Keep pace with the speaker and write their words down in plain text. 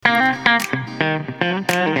Thank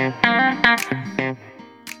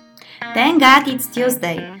God it's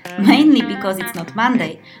Tuesday, mainly because it's not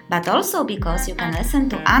Monday, but also because you can listen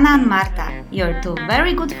to Anna and Marta, your two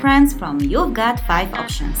very good friends from You've Got 5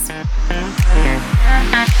 Options.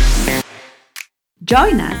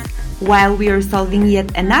 Join us while we are solving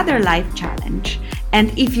yet another life challenge.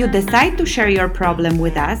 And if you decide to share your problem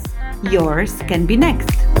with us, yours can be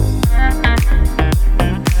next.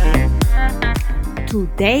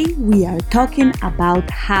 Today we are talking about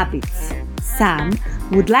habits. Sam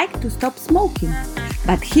would like to stop smoking,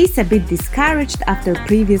 but he's a bit discouraged after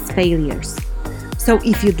previous failures. So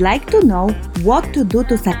if you'd like to know what to do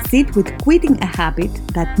to succeed with quitting a habit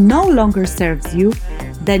that no longer serves you,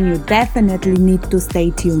 then you definitely need to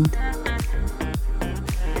stay tuned.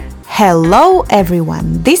 Hello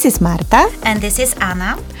everyone, this is Marta. And this is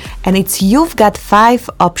Anna. And it's You've Got 5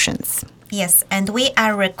 Options. Yes, and we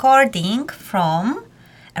are recording from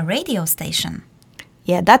a radio station.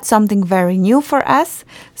 Yeah, that's something very new for us.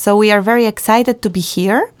 So we are very excited to be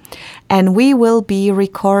here. And we will be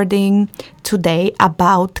recording today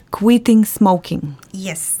about quitting smoking.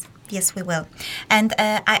 Yes, we will. And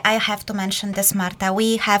I have to mention this, Marta.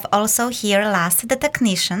 We have also here Lasse, the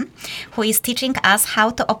technician, who is teaching us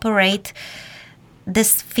how to operate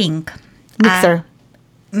this thing.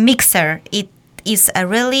 Mixer. It is a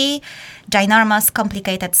really ginormous,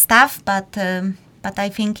 complicated stuff, but I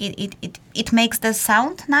think it makes the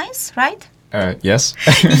sound nice, right? Yes.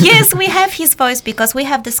 Yes, we have his voice because we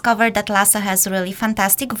have discovered that Lasse has a really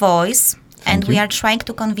fantastic voice. And we are trying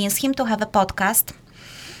to convince him to have a podcast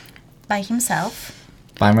by himself.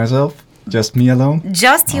 By myself? Just me alone?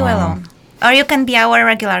 Just you alone. Or you can be our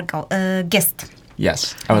regular guest.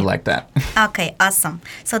 Yes, I would like that. Okay, awesome.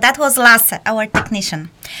 So that was Lasse, our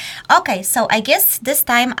technician. Okay, so I guess this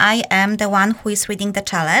time I am the one who is reading the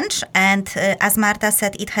challenge. And as Marta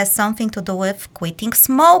said, it has something to do with quitting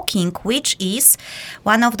smoking, which is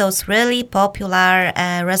one of those really popular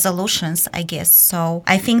resolutions, I guess. So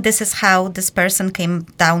I think this is how this person came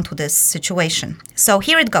down to this situation. So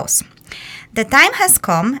here it goes. The time has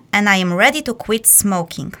come and I am ready to quit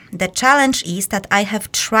smoking. The challenge is that I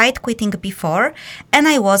have tried quitting before and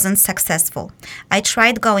I wasn't successful. I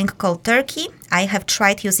tried going cold turkey, I have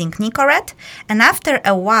tried using Nicorette, and after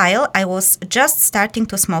a while I was just starting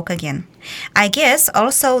to smoke again. I guess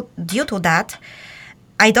also due to that,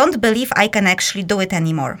 I don't believe I can actually do it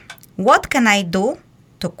anymore. What can I do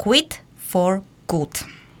to quit for good?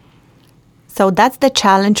 So that's the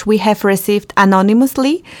challenge we have received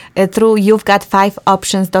anonymously through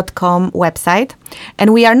you'vegotfiveoptions.com website.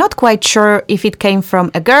 And we are not quite sure if it came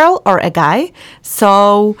from a girl or a guy.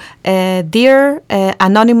 So, dear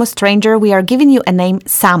anonymous stranger, we are giving you a name,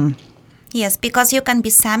 Sam. Yes, because you can be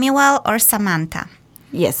Samuel or Samantha.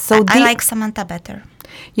 Yes. So I like Samantha better.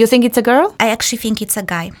 You think it's a girl? I actually think it's a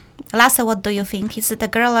guy. Lasse, what do you think? Is it a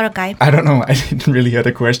girl or a guy? I don't know. I didn't really hear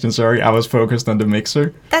the question. Sorry. I was focused on the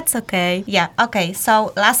mixer. That's okay. Yeah. Okay.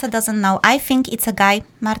 So Lasse doesn't know. I think it's a guy.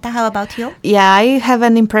 Marta, how about you? Yeah, I have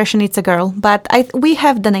an impression it's a girl. But we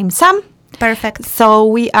have the name Sam. Perfect. So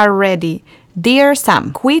we are ready. Dear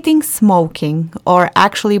Sam, quitting smoking or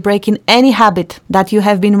actually breaking any habit that you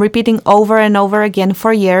have been repeating over and over again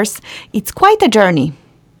for years, it's quite a journey.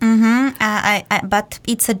 But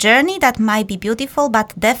it's a journey that might be beautiful,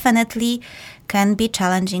 but definitely can be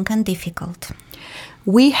challenging and difficult.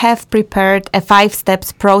 We have prepared a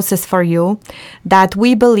 5-steps process for you that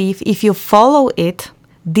we believe if you follow it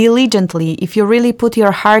diligently, if you really put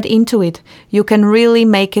your heart into it, you can really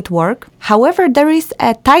make it work. However, there is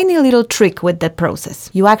a tiny little trick with the process.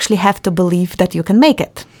 You actually have to believe that you can make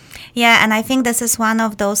it. Yeah, and I think this is one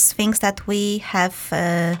of those things that we have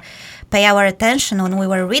pay our attention when we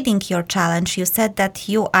were reading your challenge. You said that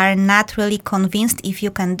you are not really convinced if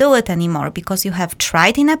you can do it anymore because you have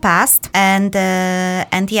tried in the past and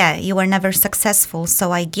yeah, you were never successful.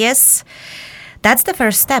 So I guess that's the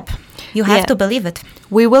first step. You have to believe it.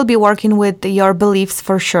 We will be working with your beliefs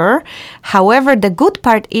for sure. However, the good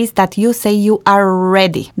part is that you say you are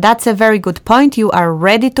ready. That's a very good point. You are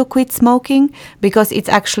ready to quit smoking because it's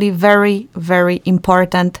actually very, very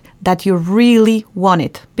important that you really want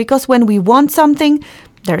it. Because when we want something,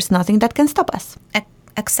 there's nothing that can stop us.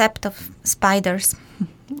 Except of spiders.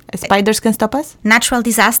 Spiders can stop us? Natural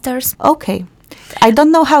disasters. Okay. I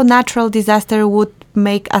don't know how natural disaster would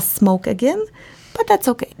make us smoke again. but that's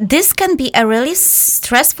okay. This can be a really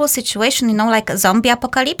stressful situation, like a zombie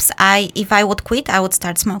apocalypse. If I would quit, I would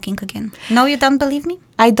start smoking again. No, you don't believe me?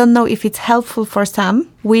 I don't know if it's helpful for some.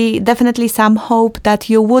 We definitely some hope that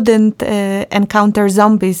you wouldn't encounter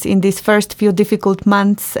zombies in these first few difficult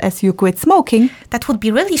months as you quit smoking. That would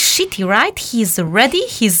be really shitty, right? He's ready,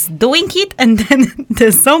 he's doing it, and then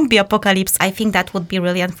the zombie apocalypse. I think that would be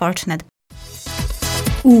really unfortunate.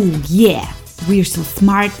 Ooh, yeah. We're so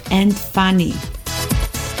smart and funny.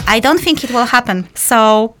 I don't think it will happen.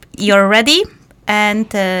 So you're ready,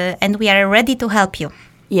 and we are ready to help you.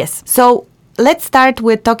 Yes. So let's start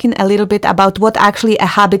with talking a little bit about what actually a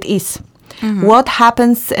habit is. Mm-hmm. What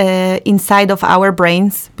happens inside of our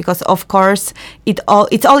brains? Because of course, it's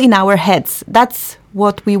all in our heads. That's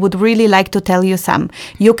what we would really like to tell you, Sam.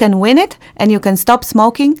 You can win it and you can stop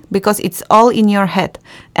smoking because it's all in your head.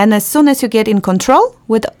 And as soon as you get in control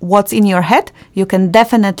with what's in your head, you can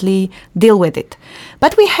definitely deal with it.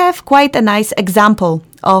 But we have quite a nice example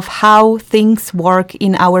of how things work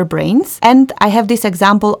in our brains. And I have this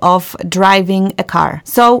example of driving a car.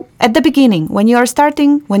 So at the beginning, when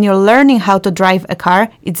you're learning how to drive a car,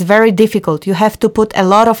 it's very difficult. You have to put a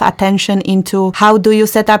lot of attention into how do you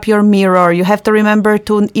set up your mirror. You have to remember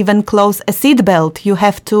to even close a seat belt. You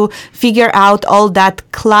have to figure out all that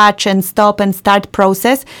clutch and stop and start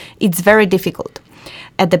process. It's very difficult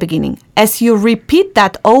at the beginning. As you repeat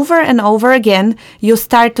that over and over again, you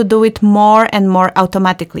start to do it more and more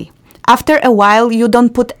automatically. After a while, you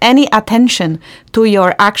don't put any attention to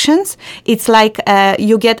your actions. It's like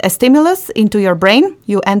you get a stimulus into your brain,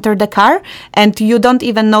 you enter the car, and you don't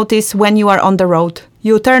even notice when you are on the road.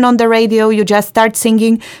 You turn on the radio, you just start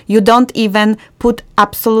singing. You don't even put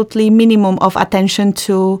absolutely minimum of attention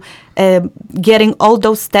to getting all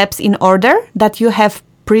those steps in order that you have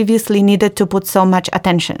previously needed to put so much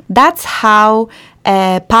attention. That's how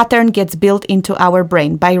a pattern gets built into our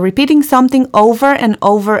brain. By repeating something over and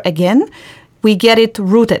over again, we get it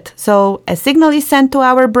rooted. So a signal is sent to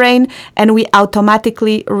our brain and we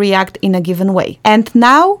automatically react in a given way. And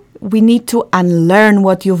now we need to unlearn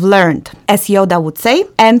what you've learned, as Yoda would say.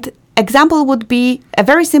 And example would be a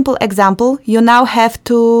very simple example. You now have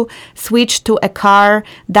to switch to a car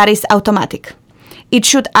that is automatic. It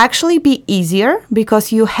should actually be easier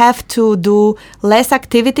because you have to do less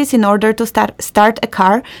activities in order to start a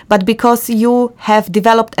car. But because you have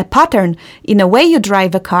developed a pattern in the way you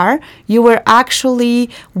drive a car, you will actually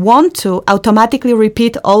want to automatically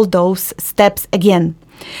repeat all those steps again.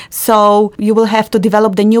 So you will have to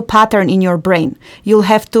develop the new pattern in your brain. You'll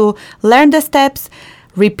have to learn the steps,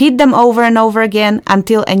 repeat them over and over again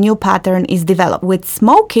until a new pattern is developed. With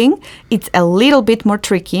smoking, it's a little bit more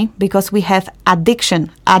tricky because we have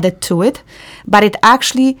addiction added to it, but it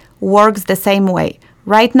actually works the same way.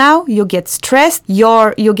 Right now, you get stressed,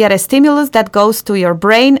 you get a stimulus that goes to your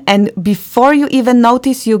brain, and before you even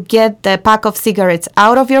notice, you get the pack of cigarettes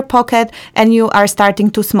out of your pocket and you are starting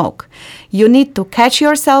to smoke. You need to catch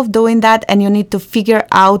yourself doing that and you need to figure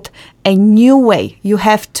out a new way. You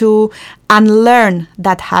have to unlearn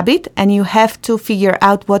that habit and you have to figure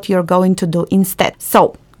out what you're going to do instead.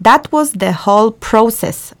 So that was the whole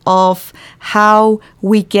process of how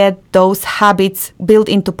we get those habits built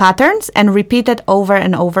into patterns and repeated over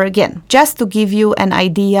and over again. Just to give you an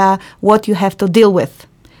idea what you have to deal with.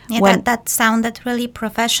 Yeah, that sounded really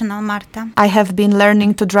professional, Marta. I have been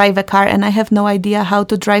learning to drive a car and I have no idea how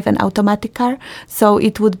to drive an automatic car. So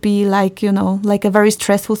it would be like a very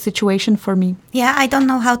stressful situation for me. Yeah, I don't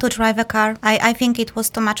know how to drive a car. I think it was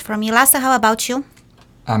too much for me. Lasse, how about you?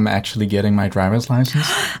 I'm actually getting my driver's license.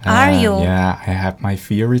 Are you? Yeah, I have my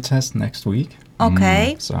theory test next week.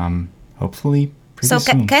 Okay. So I'm hopefully pretty So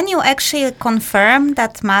soon. can you actually confirm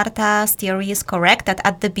that Marta's theory is correct, that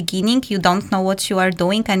at the beginning you don't know what you are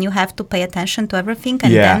doing and you have to pay attention to everything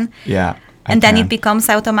and then it becomes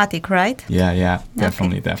automatic, right? Yeah,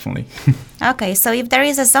 definitely. Okay, so if there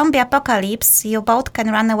is a zombie apocalypse, you both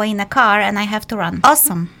can run away in a car and I have to run.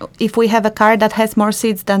 Awesome. If we have a car that has more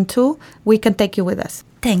seats than 2, we can take you with us.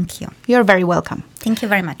 Thank you. You're very welcome. Thank you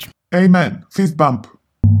very much. Amen. Fist bump.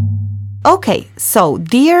 Okay, so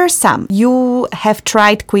dear Sam, you have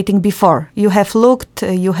tried quitting before. You have looked,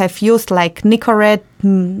 you have used like Nicorette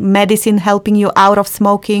medicine helping you out of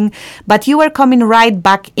smoking, but you were coming right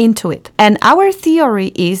back into it. And our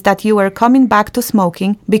theory is that you were coming back to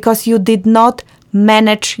smoking because you did not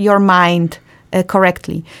manage your mind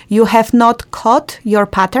correctly. You have not caught your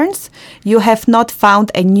patterns. You have not found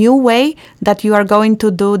a new way that you are going to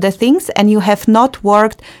do the things, and you have not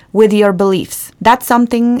worked with your beliefs. That's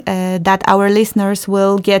something that our listeners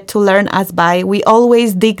will get to learn us by. We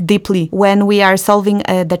always dig deeply when we are solving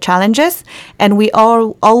the challenges, and we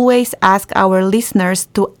always ask our listeners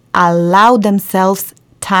to allow themselves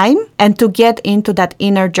time and to get into that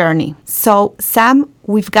inner journey. So, Sam,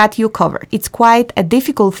 we've got you covered. It's quite a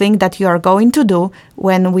difficult thing that you are going to do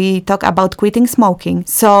when we talk about quitting smoking.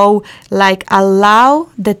 So, allow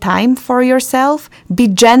the time for yourself, be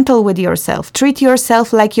gentle with yourself, treat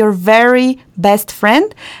yourself like your very best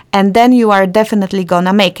friend, and then you are definitely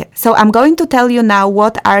gonna make it. So, I'm going to tell you now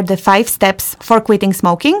what are the 5 steps for quitting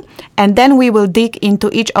smoking, and then we will dig into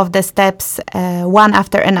each of the steps one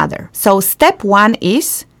after another. So, step 1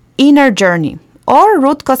 is inner journey or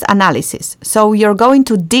root cause analysis. So you're going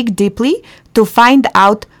to dig deeply to find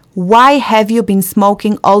out why have you been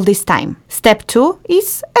smoking all this time. Step 2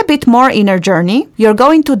 is a bit more inner journey. You're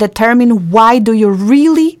going to determine why do you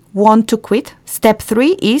really want to quit. Step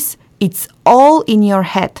 3 is it's all in your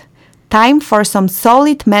head. Time for some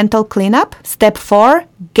solid mental cleanup. Step 4,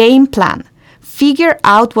 game plan. Figure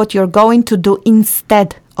out what you're going to do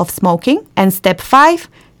instead of smoking. And step 5,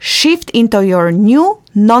 shift into your new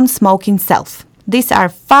non-smoking self. These are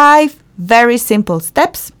 5 very simple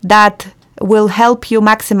steps that will help you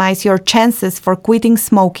maximize your chances for quitting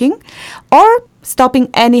smoking or stopping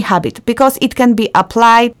any habit, because it can be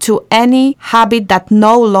applied to any habit that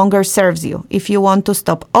no longer serves you. If you want to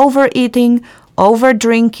stop overeating,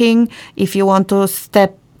 overdrinking, if you want to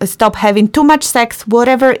stop having too much sex,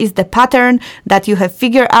 whatever is the pattern that you have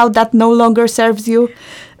figured out that no longer serves you.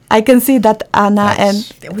 I can see that Anna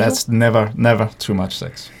that's never too much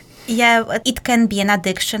sex. Yeah, it can be an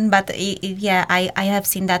addiction, but I have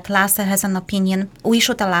seen that Lasse has an opinion. We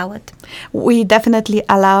should allow it. We definitely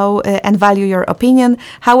allow and value your opinion.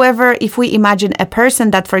 However, if we imagine a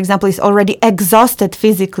person that, for example, is already exhausted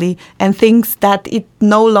physically and thinks that it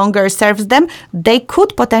no longer serves them, they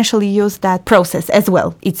could potentially use that process as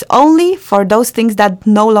well. It's only for those things that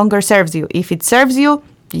no longer serves you. If it serves you,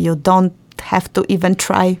 you don't have to even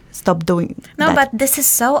try stop doing that. But this is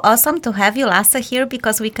so awesome to have you, Lasse, here,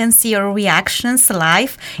 because we can see your reactions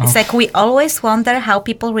live. It's like we always wonder how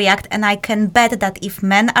people react, and I can bet that if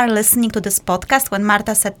men are listening to this podcast, when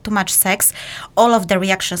Marta said too much sex, all of the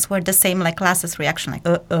reactions were the same, like Lasse's reaction,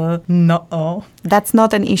 like, no. That's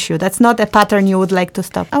not an issue. That's not a pattern you would like to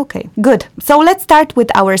stop. Okay, good. So let's start with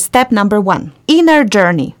our step number 1, inner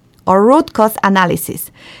journey or root cause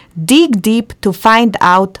analysis. Dig deep to find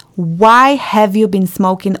out why have you been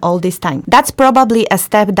smoking all this time. That's probably a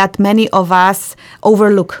step that many of us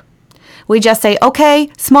overlook. We just say, okay,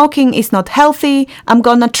 smoking is not healthy. I'm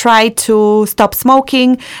gonna try to stop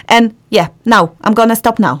smoking. And now, I'm gonna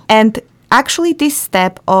stop now. And actually, this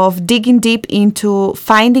step of digging deep into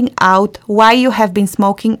finding out why you have been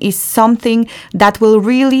smoking is something that will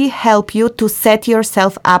really help you to set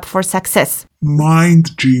yourself up for success.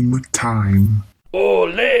 Mind gym time.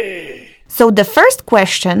 Ole! So the first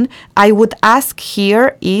question I would ask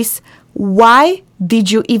here is, why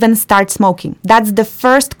did you even start smoking? That's the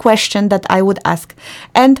first question that I would ask.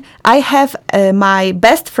 And I have my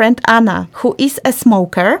best friend Anna, who is a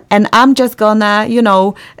smoker, and I'm just gonna,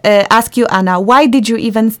 ask you, Anna, why did you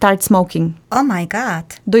even start smoking? Oh my God.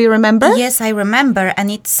 Do you remember? Yes, I remember.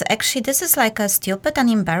 And it's actually, this is like a stupid and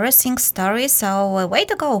embarrassing story. So way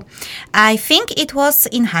to go. I think it was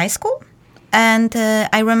in high school. And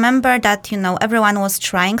I remember that, everyone was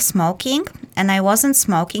trying smoking and I wasn't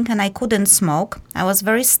smoking and I couldn't smoke. I was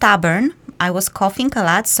very stubborn. I was coughing a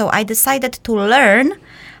lot. So I decided to learn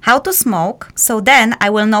how to smoke. So then I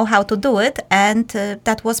will know how to do it. And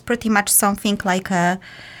that was pretty much something like a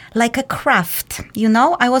craft,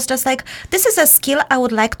 I was just like, this is a skill I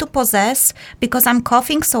would like to possess because I'm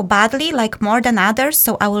coughing so badly, like more than others,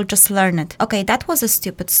 so I will just learn it. Okay, that was a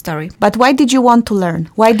stupid story. But why did you want to learn?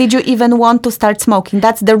 Why did you even want to start smoking?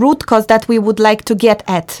 That's the root cause that we would like to get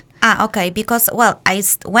at. Okay, because, I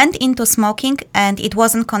went into smoking and it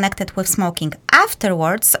wasn't connected with smoking.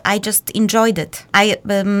 Afterwards, I just enjoyed it.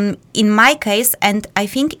 In my case, and I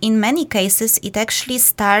think in many cases, it actually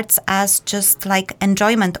starts as just like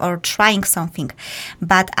enjoyment or trying something.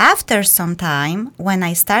 But after some time, when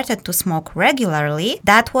I started to smoke regularly,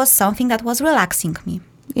 that was something that was relaxing me.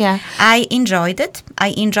 Yeah, I enjoyed it.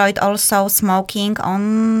 I enjoyed also smoking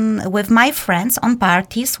with my friends on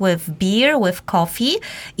parties with beer, with coffee.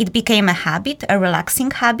 It became a habit, a relaxing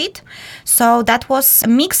habit. So that was a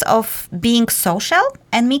mix of being social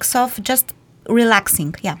and mix of just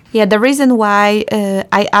relaxing. Yeah. Yeah, the reason why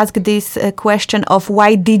I ask this question of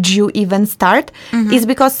why did you even start is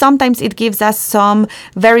because sometimes it gives us some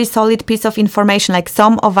very solid piece of information. Like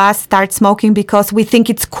some of us start smoking because we think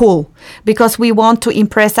it's cool, because we want to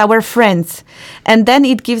impress our friends. And then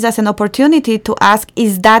it gives us an opportunity to ask,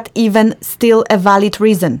 is that even still a valid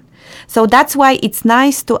reason? So that's why it's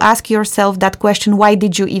nice to ask yourself that question, why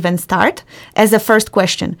did you even start, as a first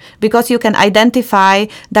question? Because you can identify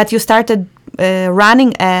that you started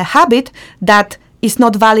running a habit that is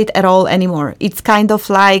not valid at all anymore. It's kind of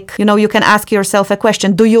like, you can ask yourself a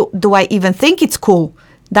question, do I even think it's cool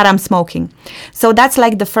that I'm smoking? So that's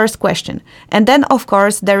like the first question. And then, of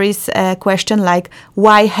course, there is a question like,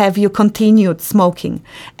 why have you continued smoking?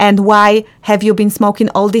 And why have you been smoking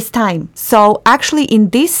all this time? So actually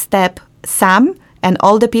in this step, Sam and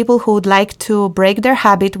all the people who would like to break their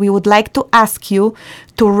habit, we would like to ask you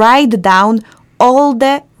to write down all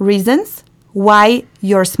the reasons why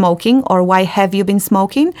you're smoking or why have you been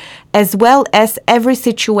smoking, as well as every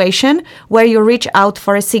situation where you reach out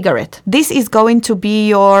for a cigarette. This is going to be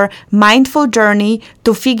your mindful journey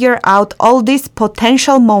to figure out all these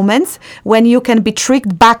potential moments when you can be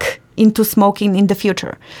tricked back into smoking in the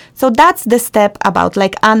future. So that's the step about,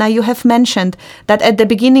 like Anna, you have mentioned that at the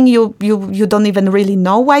beginning you don't even really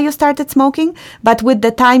know why you started smoking, but with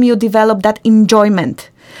the time you develop that enjoyment.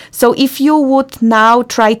 So if you would now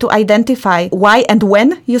try to identify why and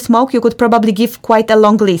when you smoke, you could probably give quite a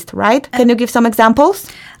long list, right? Can you give some examples?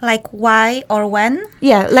 Like why or when?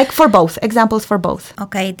 Yeah, like for both. Examples for both.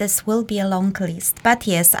 Okay, this will be a long list. But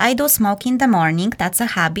yes, I do smoke in the morning. That's a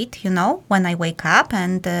habit, when I wake up.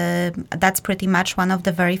 And that's pretty much one of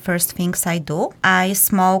the very first things I do. I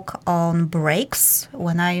smoke on breaks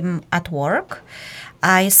when I'm at work.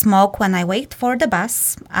 I smoke when I wait for the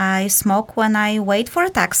bus. I smoke when I wait for a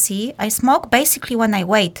taxi. I smoke basically when I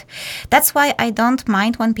wait. That's why I don't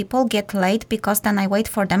mind when people get late, because then I wait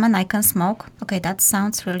for them and I can smoke. Okay, that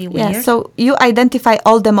sounds really weird. Yeah, so you identify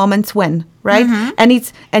all the moments when, right?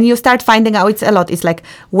 And you start finding out it's a lot. It's like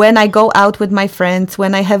when I go out with my friends,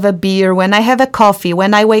 when I have a beer, when I have a coffee,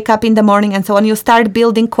 when I wake up in the morning and so on. You start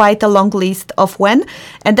building quite a long list of when,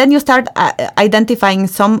 and then you start identifying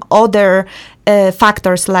some other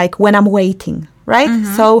factors like when I'm waiting, right?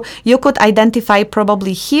 So you could identify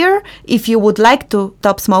probably here, if you would like to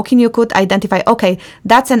stop smoking, you could identify, okay,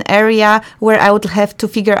 that's an area where I would have to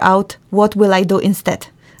figure out what will I do instead.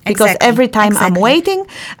 Because every time I'm waiting,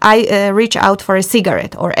 I reach out for a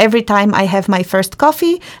cigarette. Or every time I have my first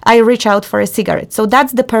coffee, I reach out for a cigarette. So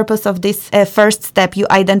that's the purpose of this first step. You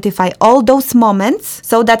identify all those moments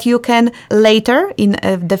so that you can later, in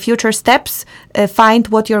the future steps, find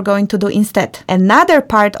what you're going to do instead. Another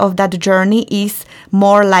part of that journey is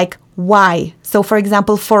more like why. So, for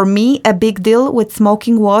example, for me, a big deal with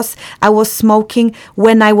smoking was I was smoking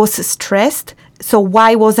when I was stressed. So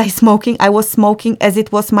why was I smoking? I was smoking as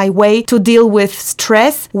it was my way to deal with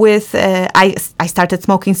stress. I started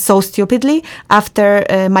smoking so stupidly after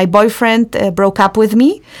my boyfriend broke up with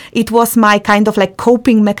me. It was my kind of like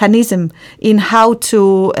coping mechanism in how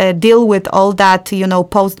to deal with all that,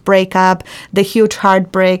 post-breakup, the huge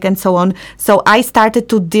heartbreak and so on. So I started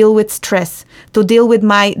to deal with stress, to deal with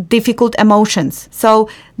my difficult emotions. So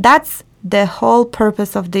that's the whole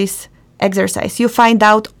purpose of this exercise. You find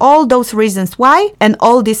out all those reasons why and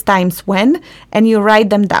all these times when, and you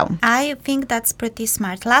write them down. I think that's pretty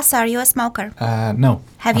smart. Lasse, are you a smoker? No.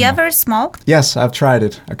 Have you ever smoked? Yes, I've tried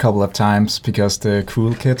it a couple of times because the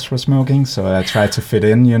cool kids were smoking, so I tried to fit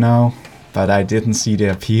in, but I didn't see the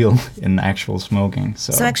appeal in actual smoking.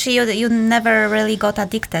 So actually you never really got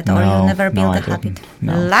addicted, or you never built a habit.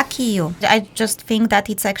 No. Lucky you. I just think that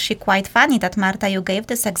it's actually quite funny that, Marta, you gave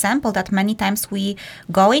this example that many times we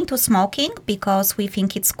go into smoking because we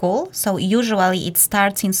think it's cool. So usually it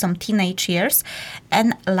starts in some teenage years,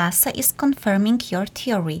 and Lasse is confirming your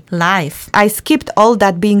theory live. I skipped all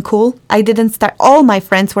that being cool. I didn't start. All my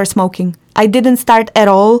friends were smoking. I didn't start at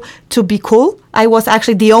all to be cool. I was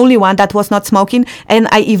actually the only one that was not smoking, and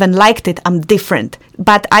I even liked it. I'm different.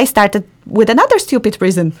 But I started with another stupid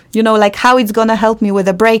reason, like how it's gonna help me with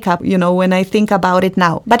a breakup, when I think about it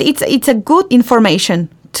now. But it's a good information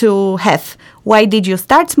to have. Why did you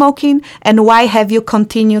start smoking, and why have you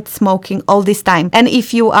continued smoking all this time? And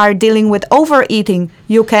if you are dealing with overeating,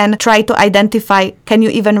 you can try to identify, can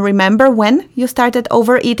you even remember when you started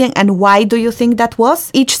overeating and why do you think that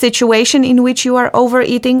was? Each situation in which you are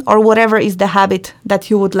overeating, or whatever is the habit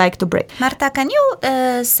that you would like to break. Marta, can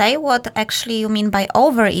you say what actually you mean by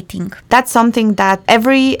overeating? That's something that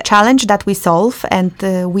every challenge that we solve, and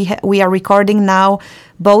we are recording now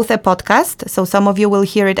both a podcast. So some of you will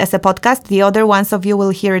hear it as a podcast. The other ones of you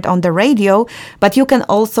will hear it on the radio. But you can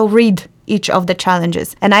also read each of the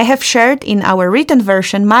challenges. And I have shared in our written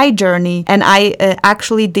version my journey, and I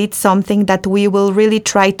actually did something that we will really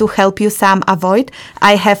try to help you, Sam, avoid.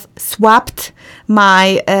 I have swapped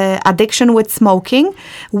my addiction with smoking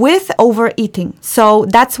with overeating. So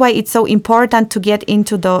that's why it's so important to get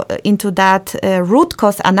into that root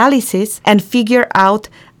cause analysis and figure out,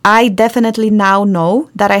 I definitely now know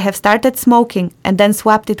that I have started smoking and then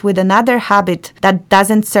swapped it with another habit that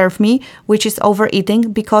doesn't serve me, which is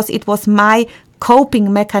overeating, because it was my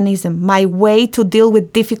coping mechanism, my way to deal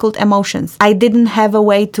with difficult emotions. I didn't have a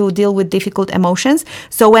way to deal with difficult emotions.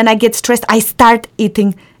 So when I get stressed, I start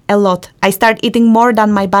eating a lot. I start eating more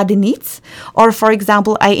than my body needs. Or, for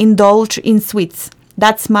example, I indulge in sweets.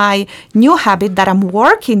 That's my new habit that I'm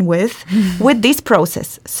working with this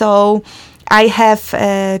process. So I have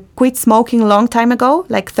quit smoking a long time ago,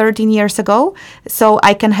 like 13 years ago. So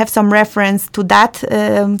I can have some reference to that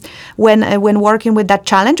when working with that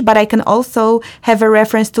challenge. But I can also have a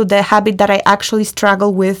reference to the habit that I actually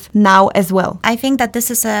struggle with now as well. I think that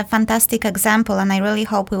this is a fantastic example, and I really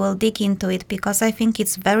hope we will dig into it, because I think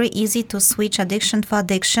it's very easy to switch addiction for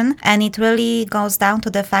addiction. And it really goes down to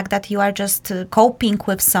the fact that you are just coping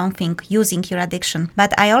with something using your addiction.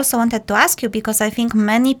 But I also wanted to ask you, because I think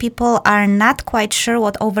many people are not quite sure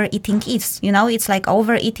what overeating is. You know, it's like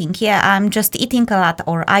overeating. Yeah, I'm just eating a lot,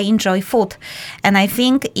 or I enjoy food. And I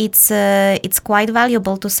think it's quite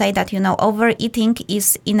valuable to say that, you know, overeating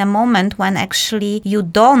is in a moment when actually you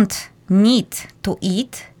don't need to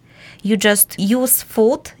eat. You just use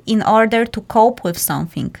food in order to cope with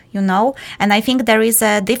something, you know? And I think there is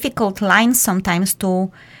a difficult line sometimes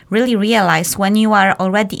to really realize when you are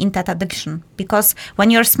already in that addiction. Because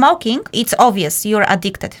when you're smoking, it's obvious you're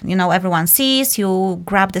addicted. You know, everyone sees, you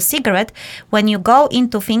grab the cigarette. When you go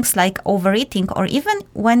into things like overeating, or even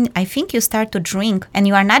when I think you start to drink, and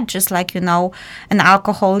you are not just like, you know, an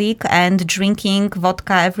alcoholic and drinking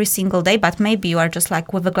vodka every single day, but maybe you are just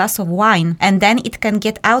like with a glass of wine, and then it can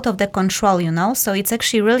get out of the control, you know? So it's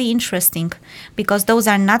actually really interesting, because those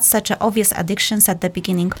are not such obvious addictions at the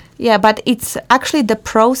beginning. Yeah, but it's actually the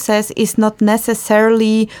process is not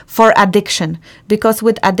necessarily for addiction, because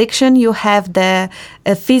with addiction you have the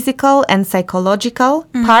physical and psychological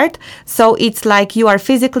part. So it's like you are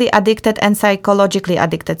physically addicted and psychologically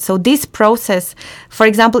addicted. So this process, for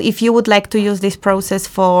example, if you would like to use this process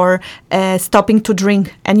for stopping to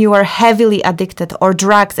drink and you are heavily addicted, or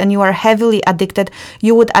drugs and you are heavily addicted,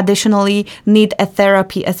 you would additionally need a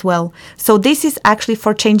therapy as well. So this is actually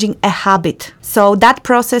for changing a habit. So that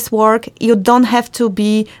process work, you don't have to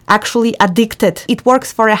be actually addicted. It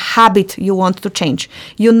works for a habit you want to change.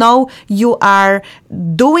 You know, you are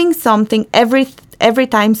doing something every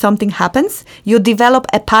time something happens, you develop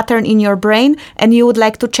a pattern in your brain and you would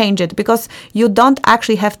like to change it, because you don't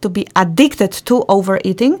actually have to be addicted to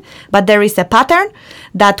overeating, but there is a pattern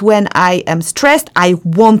that when I am stressed, I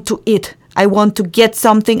want to eat. I want to get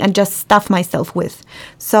something and just stuff myself with.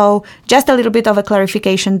 So just a little bit of a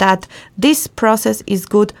clarification that this process is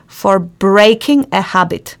good for breaking a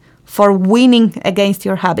habit, for winning against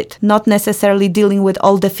your habit, not necessarily dealing with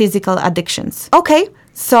all the physical addictions. Okay,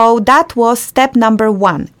 so that was step number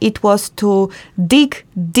 1. It was to dig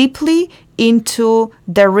deeply into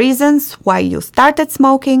the reasons why you started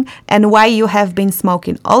smoking and why you have been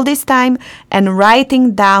smoking all this time, and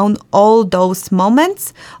writing down all those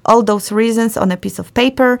moments, all those reasons on a piece of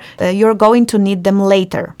paper. You're going to need them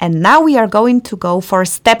later. And now we are going to go for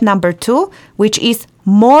step number 2, which is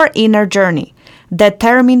more inner journey.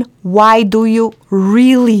 Determine why do you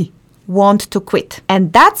really want to quit.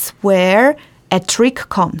 And that's where a trick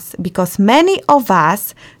comes, because many of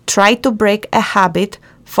us try to break a habit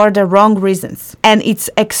for the wrong reasons. And it's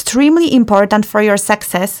extremely important for your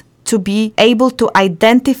success to be able to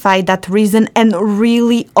identify that reason and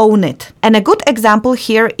really own it. And a good example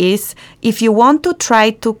here is if you want to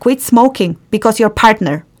try to quit smoking because your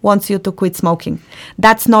partner wants you to quit smoking.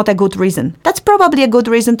 That's not a good reason. That's probably a good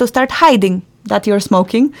reason to start hiding that you're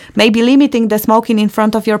smoking, maybe limiting the smoking in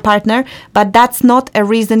front of your partner, but that's not a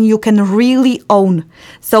reason you can really own.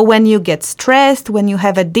 So when you get stressed, when you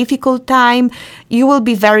have a difficult time, you will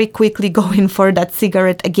be very quickly going for that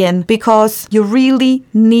cigarette again, because you really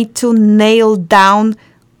need to nail down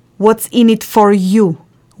what's in it for you,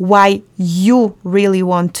 why you really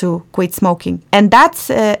want to quit smoking. And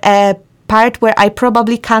that's a part where I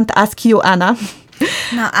probably can't ask you, Anna.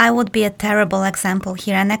 No, I would be a terrible example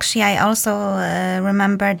here. And actually, I also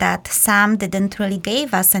remember that Sam didn't really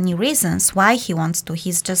give us any reasons why he wants to.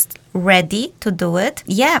 He's just ready to do it.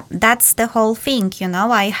 Yeah, that's the whole thing.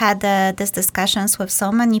 I had these discussions with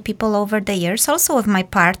so many people over the years, also with my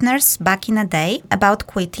partners back in the day, about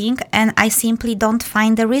quitting, and I simply don't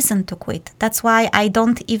find a reason to quit. That's why I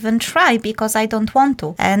don't even try, because I don't want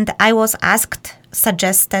to. And I was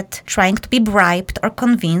suggested, trying to be bribed or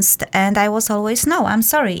convinced, and I was always, no, I'm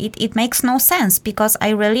sorry, it makes no sense, because I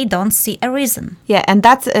really don't see a reason. Yeah, and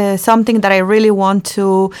that's something that I really want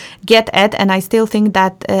to get at, and I still think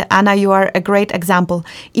that, Anna, you are a great example.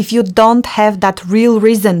 If you don't have that real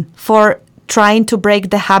reason for trying to break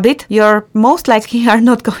the habit, you're most likely are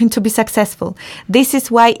not going to be successful. This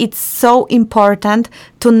is why it's so important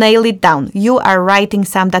to nail it down. You are writing,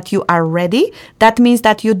 Sam, that you are ready. That means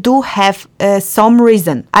that you do have some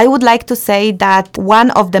reason. I would like to say that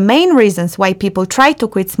one of the main reasons why people try to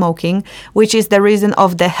quit smoking, which is the reason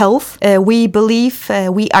of the health, we believe,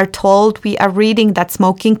 we are told, we are reading that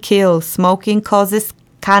smoking kills, smoking causes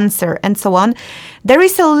cancer, and so on. There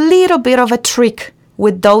is a little bit of a trick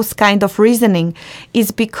with those kind of reasoning, is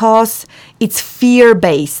because it's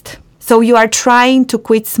fear-based. So you are trying to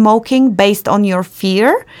quit smoking based on your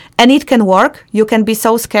fear, and it can work. You can be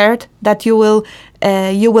so scared that you will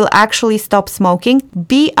actually stop smoking.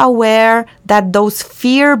 Be aware that those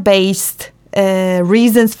fear-based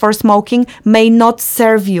reasons for smoking may not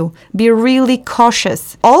serve you. Be really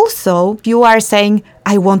cautious. Also, you are saying,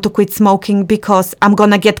 I want to quit smoking because I'm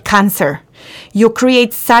gonna get cancer. You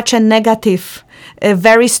create such a negative, a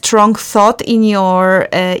very strong thought in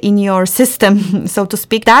your system, so to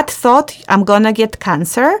speak. That thought, I'm gonna get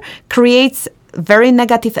cancer, creates very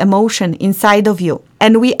negative emotion inside of you.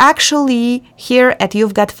 And we actually, here at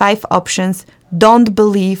You've Got 5 Options, don't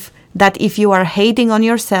believe that if you are hating on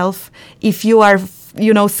yourself, if you are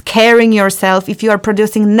scaring yourself, if you are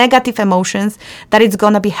producing negative emotions, that it's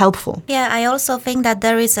gonna be helpful. Yeah, I also think that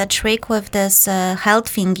there is a trick with this health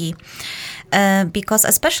thingy. Because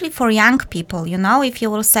especially for young people, if you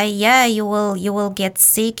will say, yeah, you will get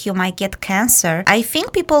sick, you might get cancer, I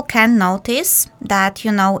think people can notice that,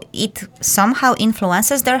 it somehow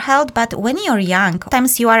influences their health. But when you're young,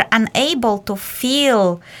 sometimes you are unable to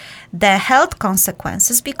feel the health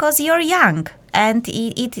consequences because you're young, and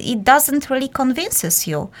it doesn't really convinces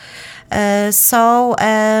you. So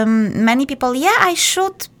many people, yeah, I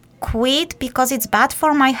should quit because it's bad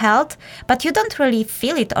for my health, but you don't really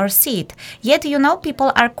feel it or see it. Yet,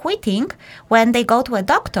 people are quitting when they go to a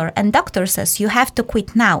doctor, and doctor says you have to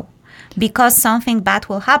quit now because something bad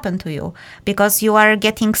will happen to you, because you are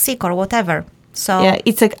getting sick or whatever. So yeah,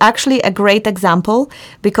 it's actually a great example,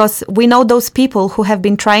 because we know those people who have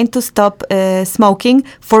been trying to stop smoking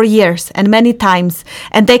for years and many times,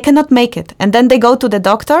 and they cannot make it. And then they go to the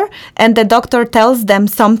doctor, and the doctor tells them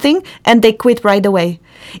something, and they quit right away.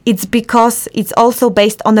 It's because it's also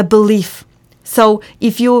based on a belief. So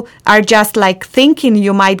if you are just thinking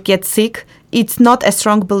you might get sick, it's not a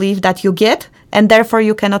strong belief that you get, and therefore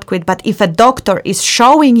you cannot quit. But if a doctor is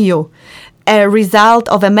showing you a result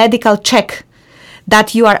of a medical check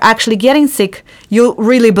that you are actually getting sick, you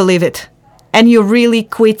really believe it, and you really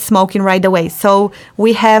quit smoking right away. So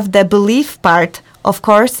we have the belief part, of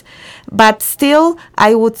course, but still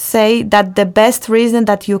I would say that the best reason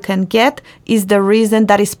that you can get is the reason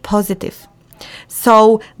that is positive.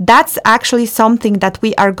 So that's actually something that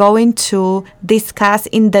we are going to discuss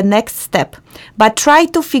in the next step. But try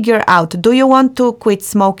to figure out, do you want to quit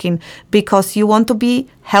smoking because you want to be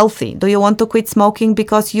healthy? Do you want to quit smoking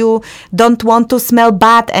because you don't want to smell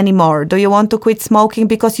bad anymore? Do you want to quit smoking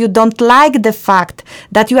because you don't like the fact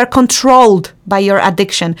that you are controlled by your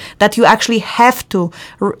addiction, that you actually have to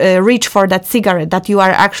reach for that cigarette, that you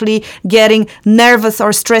are actually getting nervous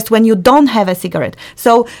or stressed when you don't have a cigarette?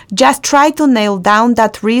 So just try to nail down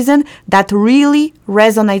that reason that really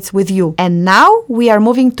resonates with you. And now we are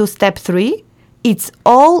moving to step 3. It's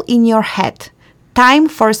all in your head. Time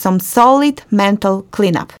for some solid mental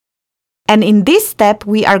cleanup. And in this step,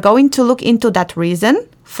 we are going to look into that reason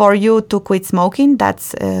for you to quit smoking.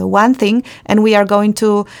 That's one thing. And we are going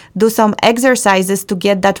to do some exercises to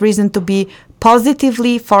get that reason to be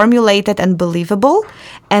positively formulated and believable.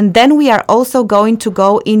 And then we are also going to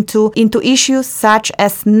go into issues such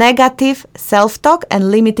as negative self-talk and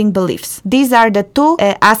limiting beliefs. These are the two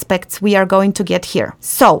aspects we are going to get here.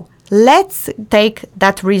 So let's take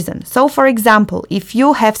that reason. So for example, if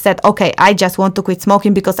you have said, okay, I just want to quit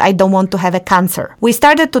smoking because I don't want to have a cancer. We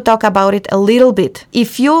started to talk about it a little bit.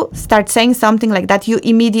 If you start saying something like that, you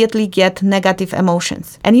immediately get negative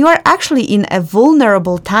emotions. And you are actually in a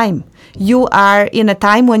vulnerable time, you are in a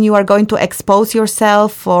time when you are going to expose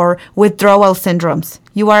yourself for withdrawal syndromes.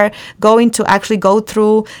 You are going to actually go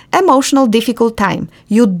through emotional difficult time.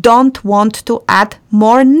 You don't want to add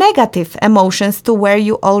more negative emotions to where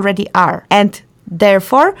you already are. And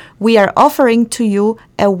therefore, we are offering to you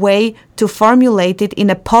a way to formulate it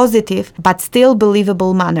in a positive but still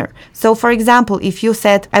believable manner. So, for example, if you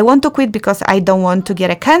said, I want to quit because I don't want to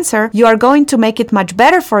get a cancer, you are going to make it much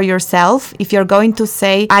better for yourself if you're going to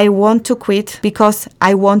say, I want to quit because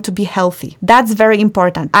I want to be healthy. That's very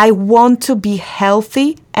important. I want to be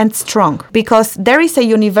healthy and strong, because there is a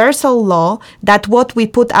universal law that what we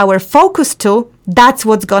put our focus to, that's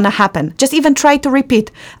what's gonna happen. Just even try to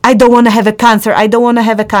repeat, I don't want to have a cancer, I don't want to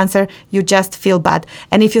have a cancer, you just feel bad.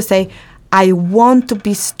 And if you say, I want to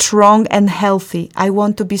be strong and healthy. I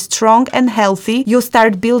want to be strong and healthy. You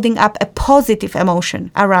start building up a positive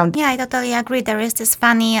emotion around. Yeah, I totally agree. There is this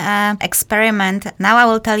funny experiment. Now I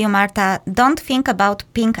will tell you, Marta, don't think about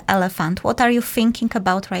pink elephant. What are you thinking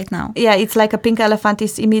about right now? Yeah, it's like a pink elephant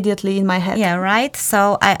is immediately in my head. Yeah, right?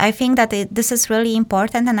 So I think that this is really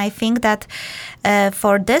important. And I think that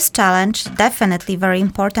for this challenge, definitely very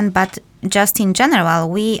important, but just in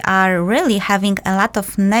general, we are really having a lot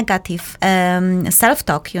of negative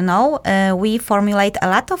self-talk, we formulate a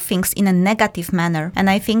lot of things in a negative manner.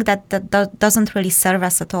 And I think that doesn't really serve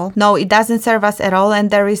us at all. No, it doesn't serve us at all.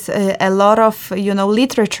 And there is a lot of,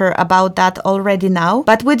 literature about that already now,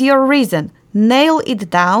 but with your reason. Nail it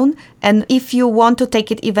down, and if you want to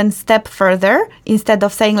take it even step further, instead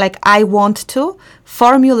of saying like I want to,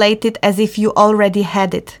 formulate it as if you already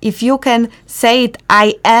had it. If you can say it,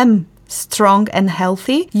 I am strong and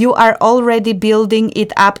healthy, you are already building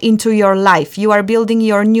it up into your life. You are building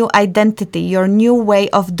your new identity, your new way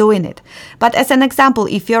of doing it. But as an example,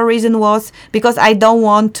 if your reason was because I don't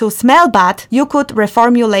want to smell bad, you could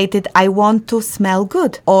reformulate it, I want to smell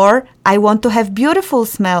good, or I want to have beautiful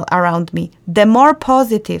smell around me. The more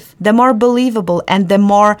positive, the more believable, and the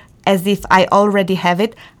more as if I already have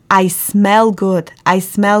it, I smell good, I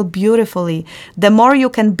smell beautifully. The more you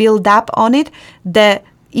can build up on it, the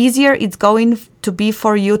easier it's going to be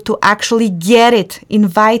for you to actually get it,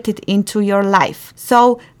 invite it into your life.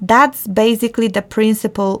 So that's basically the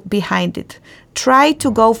principle behind it. Try to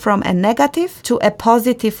go from a negative to a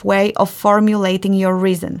positive way of formulating your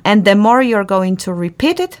reason. And the more you're going to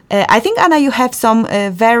repeat it, I think, Anna, you have some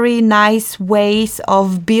very nice ways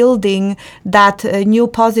of building that new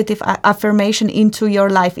positive affirmation into your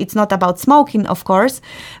life. It's not about smoking, of course,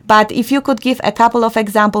 but if you could give a couple of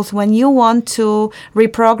examples when you want to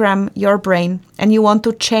reprogram your brain and you want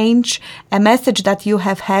to change a message that you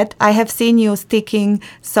have had. I have seen you sticking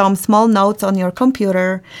some small notes on your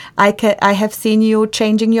computer. I have seen you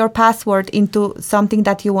changing your password into something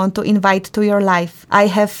that you want to invite to your life. I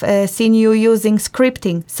have seen you using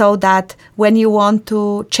scripting so that when you want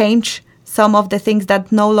to change some of the things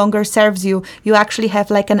that no longer serves you, you actually have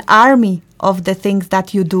like an army of the things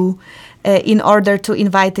that you do in order to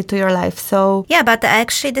invite it to your life. So yeah, but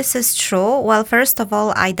actually this is true. Well, first of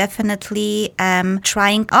all, I definitely am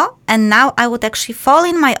trying. Oh, and now I would actually fall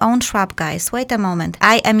in my own trap, guys. Wait a moment.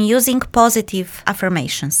 I am using positive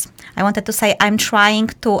affirmations. I wanted to say I'm trying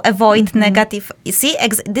to avoid negative. You see,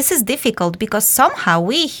 this is difficult because somehow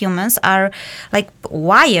we humans are like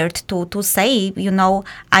wired to say,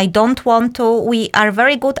 I don't want to. We are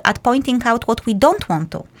very good at pointing out what we don't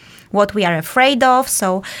want to, what we are afraid of.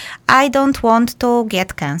 So I don't want to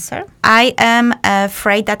get cancer. I am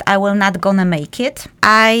afraid that I will not gonna make it.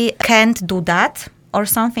 I can't do that, or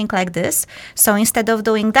something like this. So instead of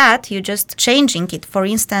doing that, you're just changing it. For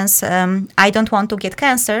instance, I don't want to get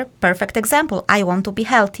cancer. Perfect example. I want to be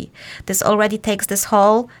healthy. This already takes this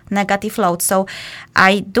whole negative load. So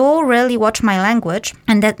I do really watch my language.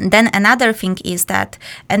 And then another thing is that,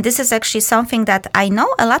 and this is actually something that I know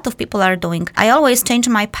a lot of people are doing. I always change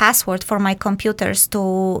my password for my computers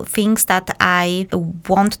to things that I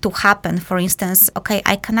want to happen. For instance, okay,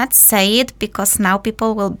 I cannot say it because now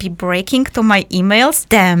people will be breaking to my email.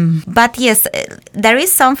 Damn. But yes, there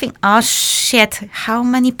is something. Oh shit, how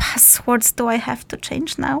many passwords do I have to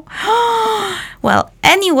change now? Well,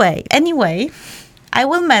 anyway, I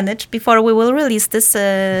will manage before we will release this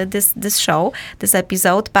show, this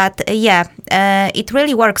episode. But it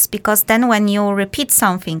really works because then when you repeat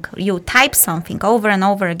something, you type something over and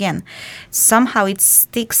over again, somehow it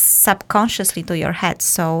sticks subconsciously to your head.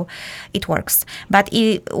 So it works. But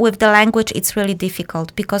with the language, it's really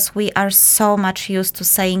difficult because we are so much used to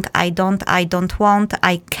saying I don't want,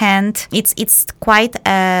 I can't. It's quite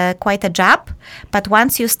a job. But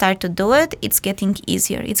once you start to do it, it's getting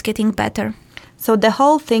easier. It's getting better. So the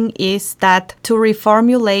whole thing is that to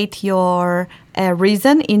reformulate your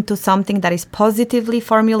reason into something that is positively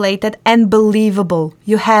formulated and believable.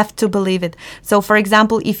 You have to believe it. So, for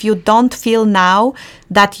example, if you don't feel now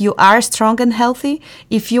that you are strong and healthy,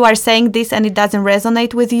 if you are saying this and it doesn't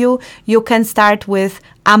resonate with you, you can start with,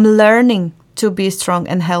 I'm learning to be strong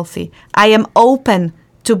and healthy. I am open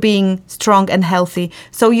to being strong and healthy.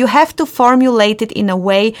 So you have to formulate it in a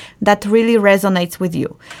way that really resonates with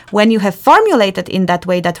you. When you have formulated in that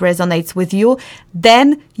way that resonates with you,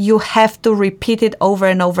 then you have to repeat it over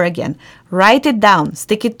and over again. Write it down,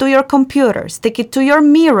 stick it to your computer, stick it to your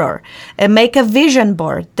mirror, make a vision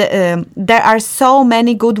board. There are so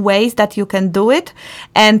many good ways that you can do it,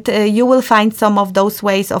 and you will find some of those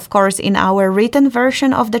ways, of course, in our written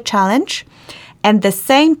version of the challenge. And the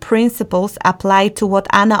same principles apply to what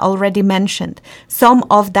Anna already mentioned. Some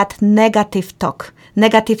of that negative talk,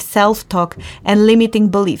 negative self-talk and limiting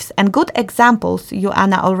beliefs. And good examples, you,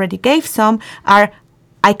 Anna, already gave some, are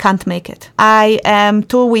I can't make it. I am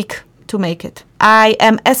too weak to make it. I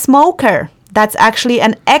am a smoker. That's actually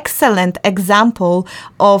an excellent example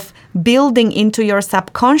of building into your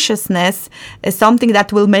subconsciousness something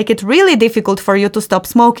that will make it really difficult for you to stop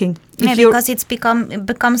smoking. Because it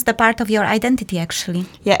becomes the part of your identity, actually.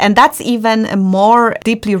 Yeah, and that's even more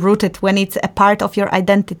deeply rooted when it's a part of your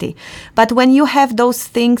identity. But when you have those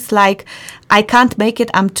things like, I can't make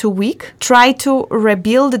it, I'm too weak, try to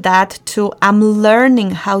rebuild that to, I'm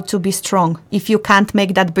learning how to be strong. If you can't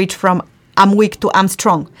make that bridge from I'm weak to I'm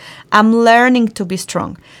strong. I'm learning to be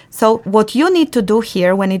strong. So what you need to do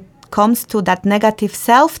here when it comes to that negative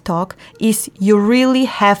self-talk is you really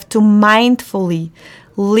have to mindfully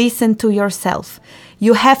listen to yourself.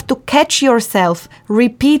 You have to catch yourself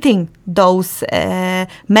repeating those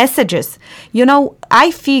messages. You know,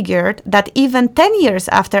 I figured that even 10 years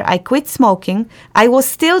after I quit smoking, I was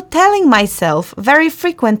still telling myself very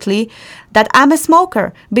frequently that I'm a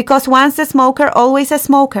smoker, because once a smoker, always a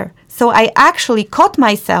smoker. So I actually caught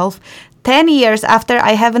myself 10 years after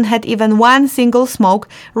I haven't had even one single smoke,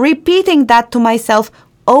 repeating that to myself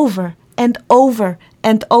over and over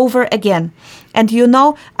and over again. And you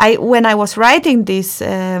know, when I was writing this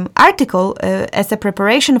article as a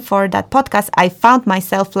preparation for that podcast, I found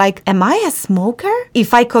myself like, am I a smoker?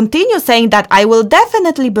 If I continue saying that, I will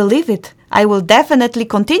definitely believe it. I will definitely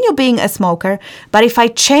continue being a smoker. But if I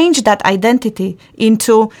change that identity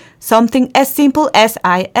into something as simple as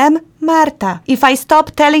I am Marta, if I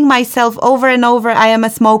stop telling myself over and over I am a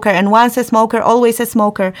smoker and once a smoker, always a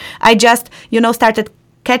smoker, I just, started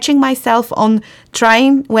catching myself on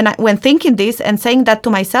trying, when thinking this and saying that to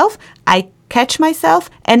myself, I catch myself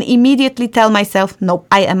and immediately tell myself, no,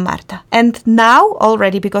 I am Marta. And now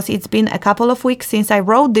already, because it's been a couple of weeks since I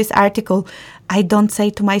wrote this article, I don't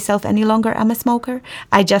say to myself any longer I'm a smoker.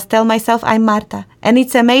 I just tell myself I'm Marta. And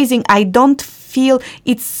it's amazing. I don't feel,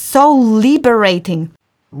 it's so liberating.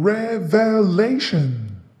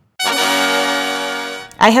 Revelation.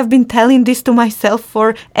 I have been telling this to myself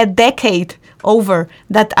for a decade over,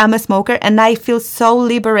 that I'm a smoker, and I feel so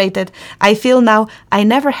liberated. I feel now I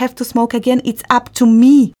never have to smoke again. It's up to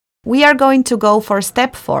me. We are going to go for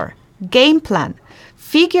step 4, game plan.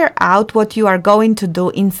 Figure out what you are going to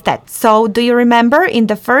do instead. So do you remember in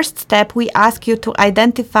the first step, we ask you to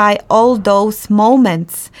identify all those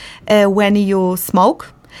moments when you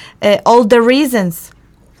smoke, all the reasons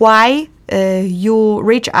why you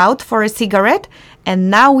reach out for a cigarette.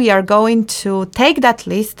 And now we are going to take that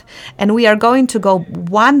list and we are going to go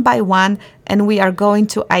one by one and we are going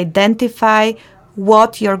to identify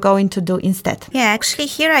what you're going to do instead. Yeah, actually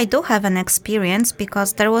here I do have an experience,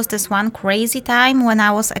 because there was this one crazy time when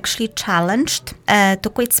I was actually challenged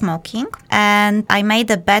to quit smoking, and I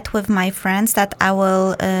made a bet with my friends that I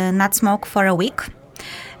will not smoke for a week.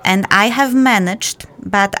 And I have managed,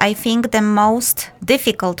 but I think the most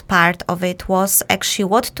difficult part of it was actually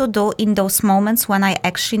what to do in those moments when I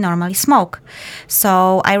actually normally smoke.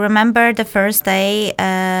 So I remember the first day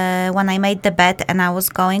when I made the bet and I was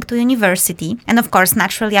going to university. And of course,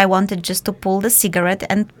 naturally, I wanted just to pull the cigarette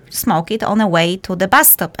and smoke it on the way to the bus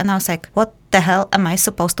stop. And I was like, what the hell am I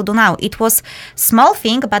supposed to do now? It was small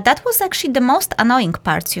thing, but that was actually the most annoying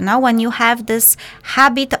parts, when you have this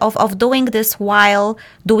habit of doing this while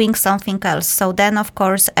doing something else. So then, of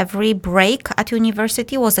course, every break at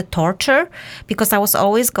university was a torture, because I was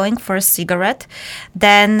always going for a cigarette.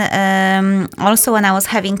 Then also when I was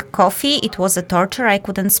having coffee, it was a torture. I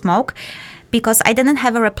couldn't smoke because I didn't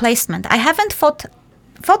have a replacement. I haven't thought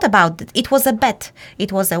about it. It was a bet.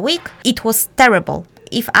 It was a week. It was terrible.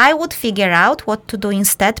 if I would figure out what to do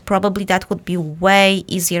instead, probably that would be way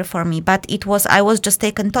easier for me. But I was just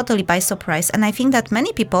taken totally by surprise. And I think that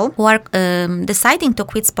many people who are deciding to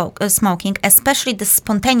quit smoking, especially the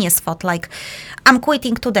spontaneous thought, like, I'm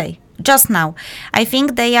quitting today, just now, I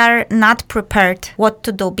think they are not prepared what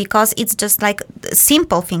to do, because it's just like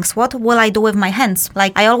simple things. What will I do with my hands?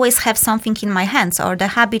 Like, I always have something in my hands, or the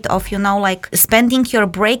habit of, like spending your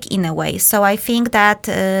break in a way. So I think that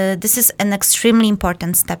this is an extremely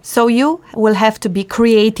important step. So you will have to be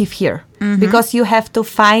creative here. Because you have to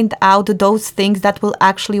find out those things that will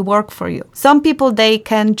actually work for you. Some people, they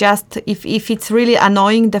can just, if it's really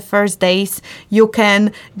annoying the first days, you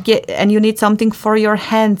can get, and you need something for your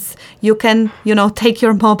hands, you can, take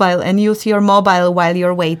your mobile and use your mobile while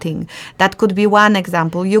you're waiting. That could be one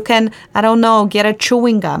example. You can, get a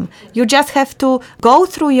chewing gum. You just have to go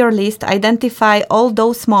through your list, identify all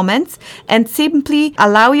those moments, and simply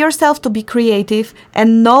allow yourself to be creative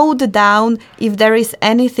and note down if there is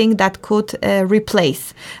anything that could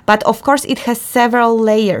replace. But of course, it has several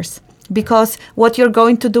layers, because what you're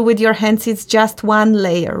going to do with your hands is just one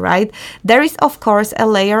layer, right? There is, of course, a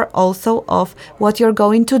layer also of what you're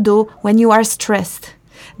going to do when you are stressed.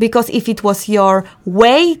 Because if it was your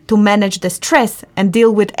way to manage the stress and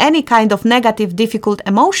deal with any kind of negative, difficult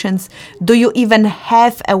emotions, do you even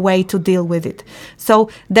have a way to deal with it? So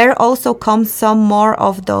there also comes some more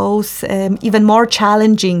of those even more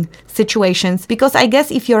challenging situations. Because I guess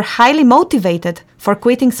if you're highly motivated for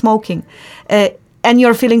quitting smoking and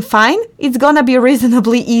you're feeling fine, it's gonna be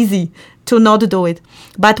reasonably easy to not do it.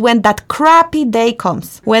 But when that crappy day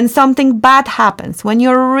comes, when something bad happens, when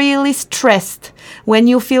you're really stressed, when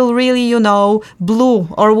you feel really, blue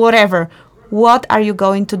or whatever, what are you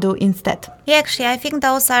going to do instead? Yeah, actually, I think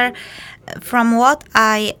those are, from what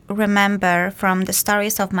I remember from the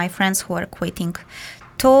stories of my friends who are quitting,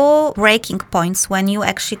 two breaking points when you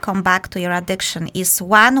actually come back to your addiction is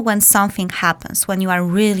one, when something happens, when you are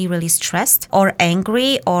really, really stressed or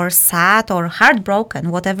angry or sad or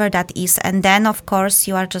heartbroken, whatever that is. And then, of course,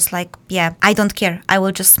 you are just like, yeah, I don't care. I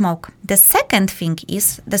will just smoke. The second thing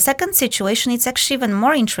is, the second situation, it's actually even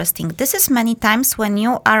more interesting. This is many times when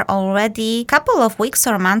you are already a couple of weeks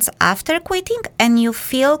or months after quitting and you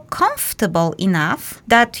feel comfortable enough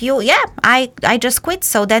that I just quit.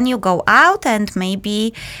 So then you go out and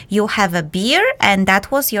maybe you have a beer, and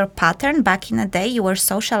that was your pattern back in the day. You were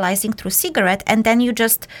socializing through cigarette, and then you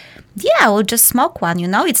just, I will just smoke one.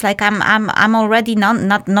 It's like I'm already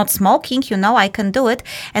not smoking. I can do it.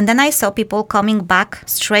 And then I saw people coming back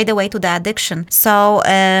straight away to the addiction. So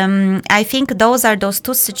I think those are those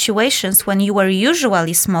two situations when you were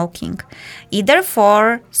usually smoking, either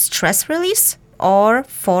for stress release or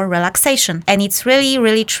for relaxation. And it's really,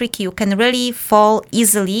 really tricky. You can really fall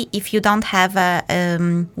easily if you don't have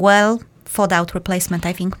a well thought out replacement,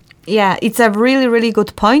 I think. Yeah, it's a really, really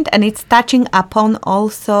good point. And it's touching upon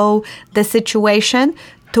also the situation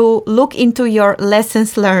to look into your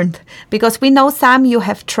lessons learned. Because we know, Sam, you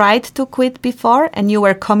have tried to quit before and you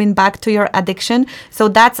were coming back to your addiction. So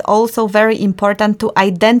that's also very important to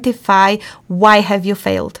identify why have you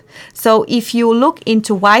failed. So if you look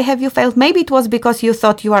into why have you failed, maybe it was because you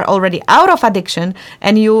thought you are already out of addiction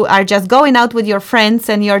and you are just going out with your friends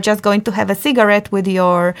and you're just going to have a cigarette with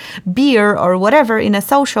your beer or whatever in a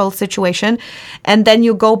social situation. And then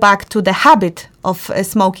you go back to the habit of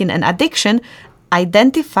smoking and addiction.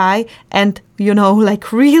 Identify and,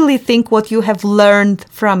 really think what you have learned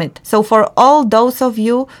from it. So for all those of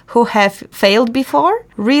you who have failed before,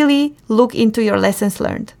 really look into your lessons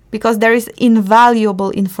learned, because there is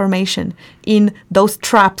invaluable information in those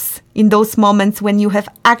traps, in those moments when you have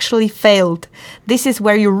actually failed. This is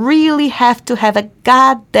where you really have to have a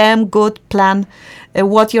goddamn good plan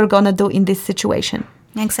what you're gonna do in this situation.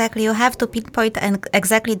 Exactly. You have to pinpoint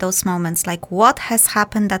exactly those moments, like what has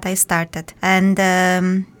happened that I started. And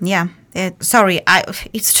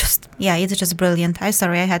it's just brilliant. I'm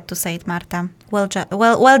sorry I had to say it, Marta. Well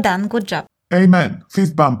done. Good job. Amen.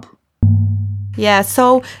 Fist bump. Yeah,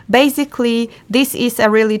 so basically this is a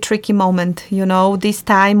really tricky moment, this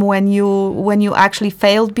time when you actually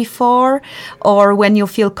failed before, or when you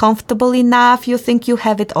feel comfortable enough, you think you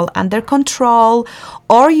have it all under control,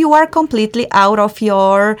 or you are completely out of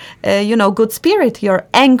your, good spirit. You're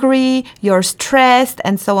angry, you're stressed,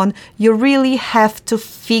 and so on. You really have to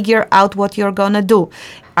figure out what you're gonna do.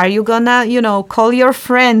 Are you gonna, call your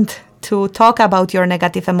friend to talk about your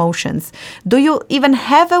negative emotions? Do you even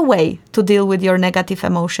have a way to deal with your negative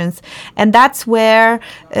emotions? And that's where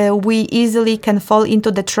we easily can fall into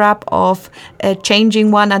the trap of changing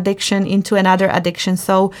one addiction into another addiction.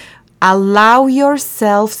 So Allow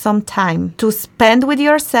yourself some time to spend with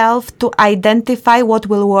yourself to identify what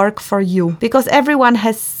will work for you, because everyone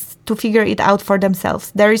has to figure it out for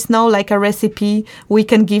themselves. There is no like a recipe we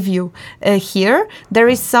can give you here. There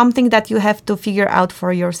is something that you have to figure out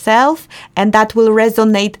for yourself, and that will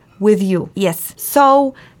resonate with you. Yes.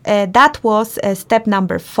 So that was step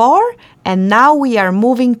number 4. And now we are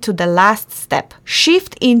moving to the last step.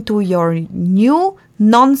 Shift into your new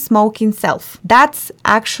non-smoking self. That's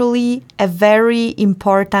actually a very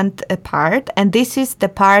important part, and this is the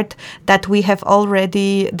part that we have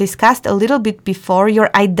already discussed a little bit before, your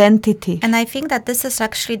identity. And I think that this is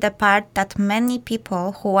actually the part that many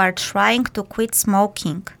people who are trying to quit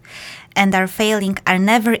smoking and are failing are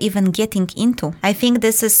never even getting into. I think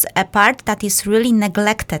this is a part that is really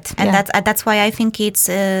neglected, and that's why I think it's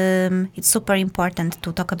super important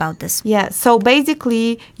to talk about this. Yeah, so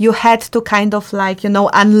basically you had to kind of like,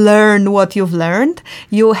 unlearn what you've learned.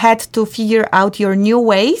 You had to figure out your new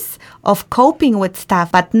ways of coping with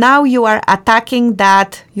stuff, but now you are attacking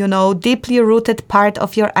that, deeply rooted part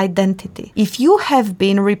of your identity. If you have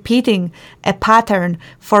been repeating a pattern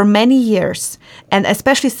for many years, and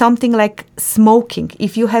especially something like smoking,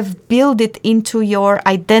 if you have built it into your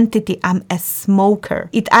identity, I'm a smoker,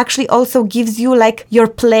 it actually also gives you like your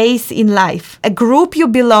place in life, a group you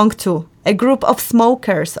belong to, a group of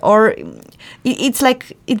smokers, or it's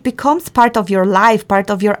like it becomes part of your life,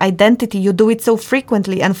 part of your identity. You do it so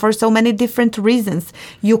frequently and for so many different reasons.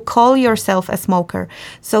 You call yourself a smoker.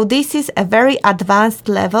 So this is a very advanced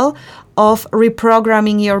level of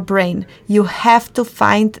reprogramming your brain. You have to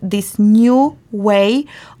find this new way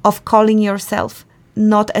of calling yourself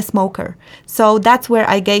not a smoker. So that's where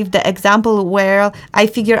I gave the example where I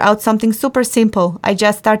figured out something super simple. I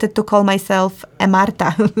just started to call myself a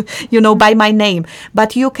Marta, by my name.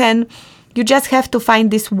 But you just have to find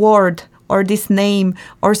this word or this name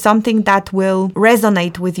or something that will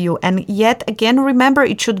resonate with you. And yet again, remember,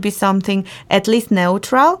 it should be something at least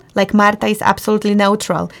neutral. Like Marta is absolutely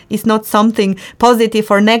neutral. It's not something positive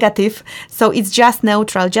or negative. So it's just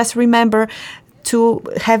neutral. Just remember to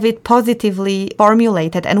have it positively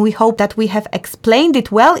formulated. And we hope that we have explained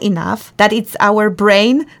it well enough that it's our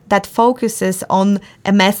brain that focuses on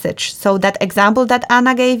a message. So that example that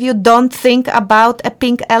Anna gave you, don't think about a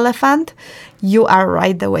pink elephant. You are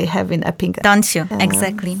right away having a pink elephant. Don't you?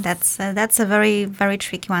 Exactly. That's a very, very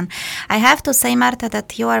tricky one. I have to say, Marta,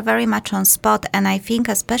 that you are very much on spot. And I think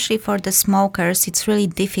especially for the smokers, it's really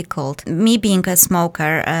difficult. Me being a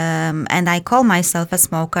smoker, and I call myself a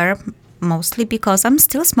smoker, mostly because I'm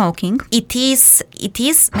still smoking. It is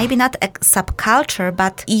maybe not a subculture,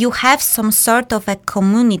 but you have some sort of a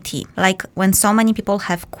community. Like when so many people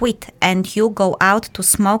have quit and you go out to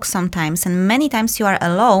smoke sometimes, and many times you are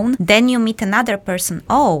alone, then you meet another person.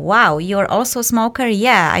 Oh, wow, you're also a smoker?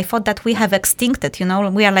 Yeah, I thought that we have extincted,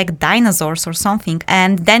 we are like dinosaurs or something.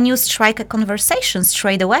 And then you strike a conversation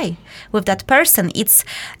straight away with that person.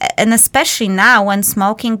 And especially now when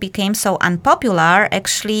smoking became so unpopular,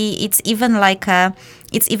 actually it's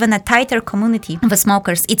even a tighter community of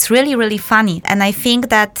smokers. It's really, really funny. And I think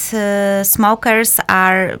that smokers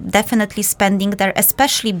are definitely spending their,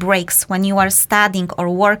 especially breaks when you are studying or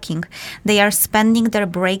working, they are spending their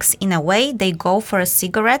breaks in a way. They go for a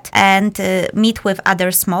cigarette and meet with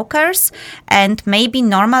other smokers. And maybe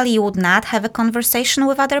normally you would not have a conversation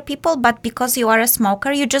with other people, but because you are a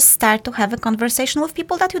smoker, you just start to have a conversation with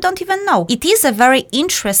people that you don't even know. It is a very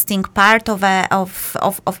interesting part of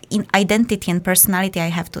identity and personality, I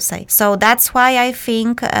have to say. So that's why I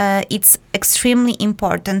think it's extremely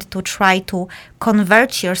important to try to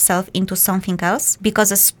convert yourself into something else,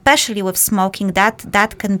 because especially with smoking,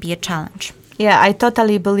 that can be a challenge. Yeah, I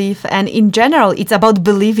totally believe. And in general, it's about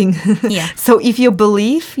believing. Yeah. So if you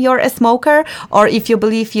believe you're a smoker, or if you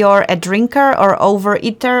believe you're a drinker or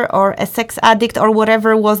overeater or a sex addict or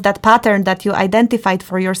whatever was that pattern that you identified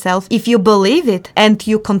for yourself, if you believe it and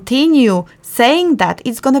you continue saying that,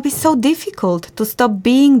 it's going to be so difficult to stop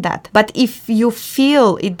being that. But if you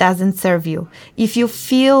feel it doesn't serve you, if you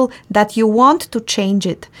feel that you want to change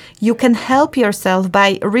it, you can help yourself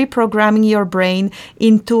by reprogramming your brain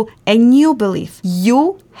into a new belief.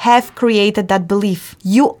 You have created that belief.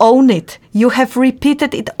 You own it. You have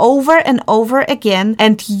repeated it over and over again,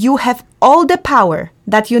 and you have all the power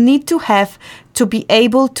that you need to have to be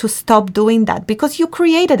able to stop doing that, because you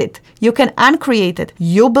created it. You can uncreate it.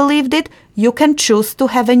 You believed it. you can choose to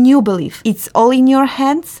have a new belief. It's all in your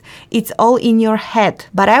hands. It's all in your head.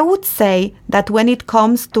 But I would say that when it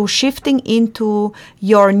comes to shifting into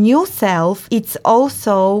your new self, it's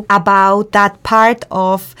also about that part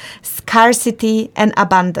of scarcity and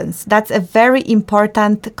abundance. That's a very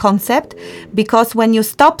important concept, because when you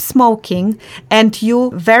stop smoking and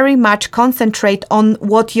you very much concentrate on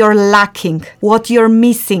what you're lacking, what you're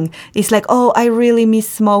missing, it's like, oh, I really miss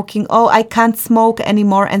smoking, oh, I can't smoke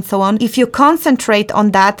anymore, and so on. If you concentrate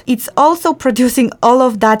on that, it's also producing all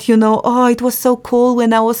of that, oh, it was so cool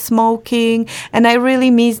when I was smoking and I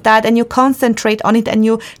really miss that, and you concentrate on it and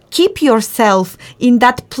you keep yourself in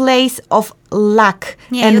that place of lack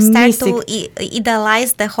and you start missing. to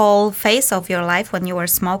idealize the whole phase of your life when you were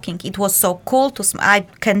smoking. It was so cool to smoke. I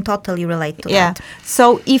can totally relate to that.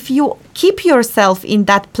 So if you keep yourself in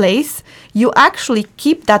that place, you actually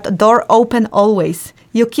keep that door open always.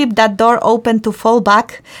 You keep that door open to fall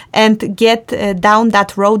back and get down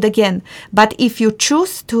that road again. But if you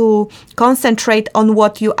choose to concentrate on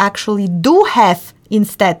what you actually do have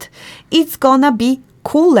instead, it's gonna be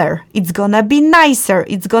cooler, it's gonna be nicer,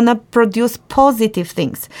 it's gonna produce positive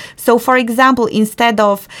things. So for example, instead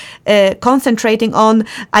of concentrating on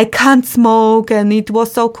I can't smoke and it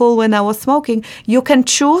was so cool when I was smoking, you can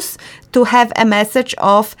choose to have a message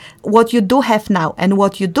of what you do have now. And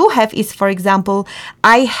what you do have is, for example,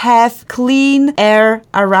 I have clean air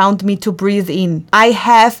around me to breathe in. I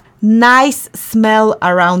have nice smell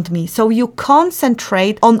around me. So you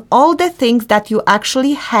concentrate on all the things that you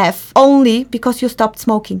actually have only because you stopped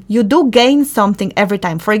smoking. You do gain something every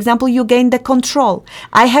time. For example, you gain the control.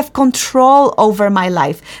 I have control over my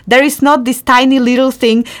life. There is not this tiny little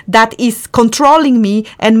thing that is controlling me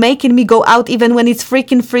and making me go out even when it's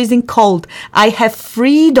freaking freezing cold. I have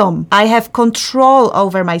freedom. I have control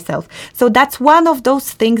over myself. So that's one of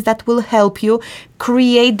those things that will help you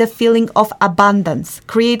create the feeling of abundance,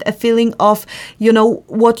 create a feeling of,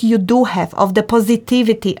 what you do have, of the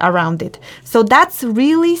positivity around it. So that's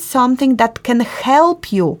really something that can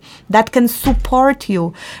help you, that can support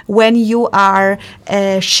you when you are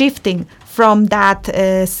shifting from that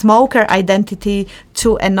smoker identity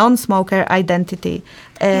to a non-smoker identity.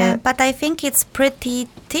 But I think it's pretty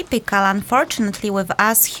typical, unfortunately, with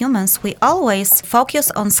us humans. We always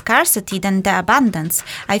focus on scarcity than the abundance.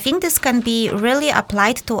 I think this can be really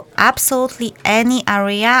applied to absolutely any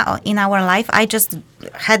area in our life. I just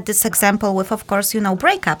had this example with, of course,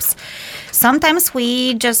 breakups. Sometimes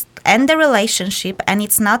we just end the relationship and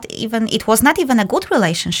it was not even a good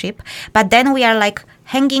relationship, but then we are like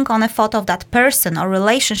hanging on a thought of that person or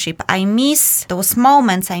relationship. I miss those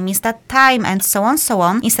moments, I miss that time, and so on,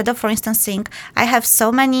 instead of, for instance, saying, I have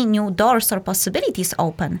so many new doors or possibilities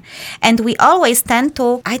open. And we always tend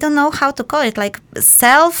to, I don't know how to call it, like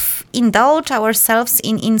self-indulge ourselves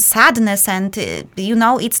in sadness, and,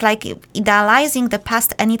 it's like idealizing the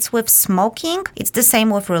past, and it's with smoking. It's the same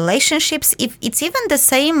with relationships. If it's even the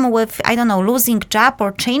same with, I don't know, losing job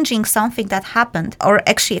or changing something that happened, or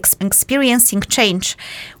actually experiencing change.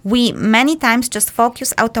 We many times just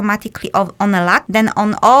focus automatically on a lack than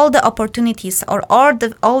on all the opportunities or all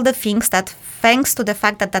the things that, thanks to the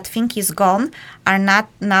fact that that thing is gone, are not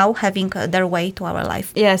now having their way to our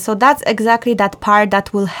life. Yeah, so that's exactly that part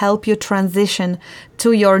that will help you transition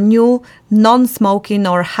to your new non-smoking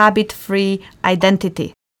or habit-free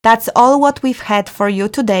identity. That's all what we've had for you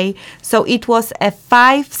today. So it was a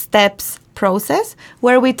 5 steps process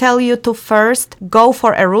where we tell you to first go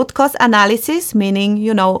for a root cause analysis, meaning,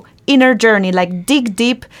 inner journey, like dig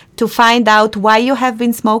deep to find out why you have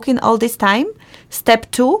been smoking all this time. Step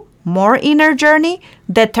 2, more inner journey,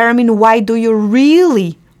 determine why do you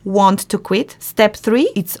really want to quit. Step 3,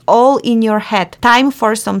 it's all in your head. Time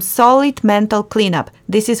for some solid mental cleanup.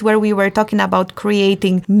 This is where we were talking about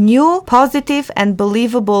creating new, positive and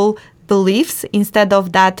believable beliefs instead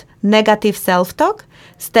of that negative self-talk.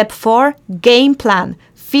 Step 4, game plan.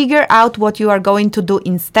 Figure out what you are going to do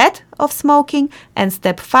instead of smoking. And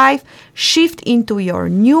step 5, shift into your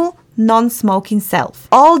new non-smoking self.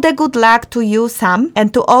 All the good luck to you, Sam,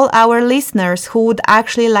 and to all our listeners who would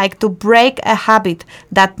actually like to break a habit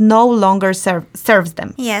that no longer serves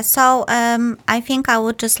them. Yeah, so I think I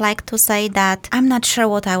would just like to say that I'm not sure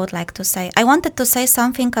what I would like to say. I wanted to say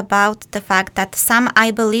something about the fact that, Sam,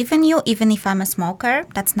 I believe in you even if I'm a smoker.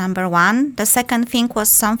 That's number 1. The second thing was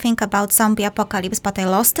something about zombie apocalypse, but I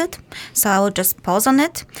lost it, so I will just pause on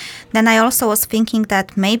it. Then I also was thinking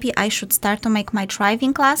that maybe I should start to make my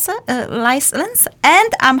driving license,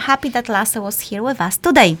 and I'm happy that Lasse was here with us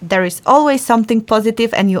today. There is always something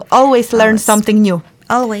positive and you always learn something new.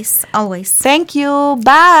 Always. Thank you.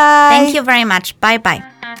 Bye. Thank you very much. Bye-bye.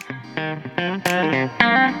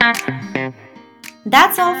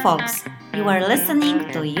 That's all, folks. You are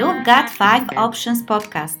listening to You've Got 5 Options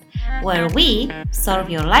podcast, where we solve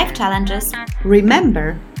your life challenges.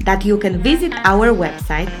 Remember that you can visit our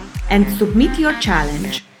website and submit your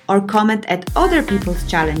challenge or comment at other people's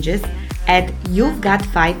challenges at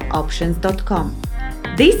you'vegotfiveoptions.com.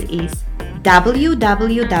 This is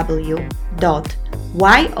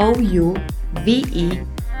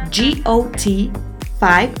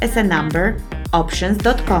www.youvegot5 as a number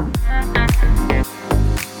options.com.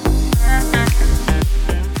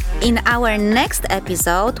 In our next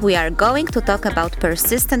episode, we are going to talk about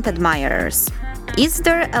persistent admirers. Is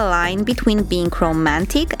there a line between being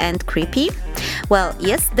romantic and creepy? Well,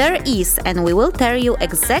 yes, there is, and we will tell you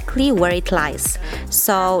exactly where it lies.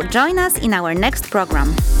 So join us in our next program.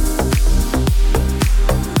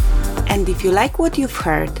 And if you like what you've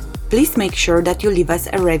heard, please make sure that you leave us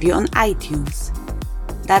a review on iTunes.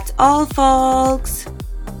 That's all, folks!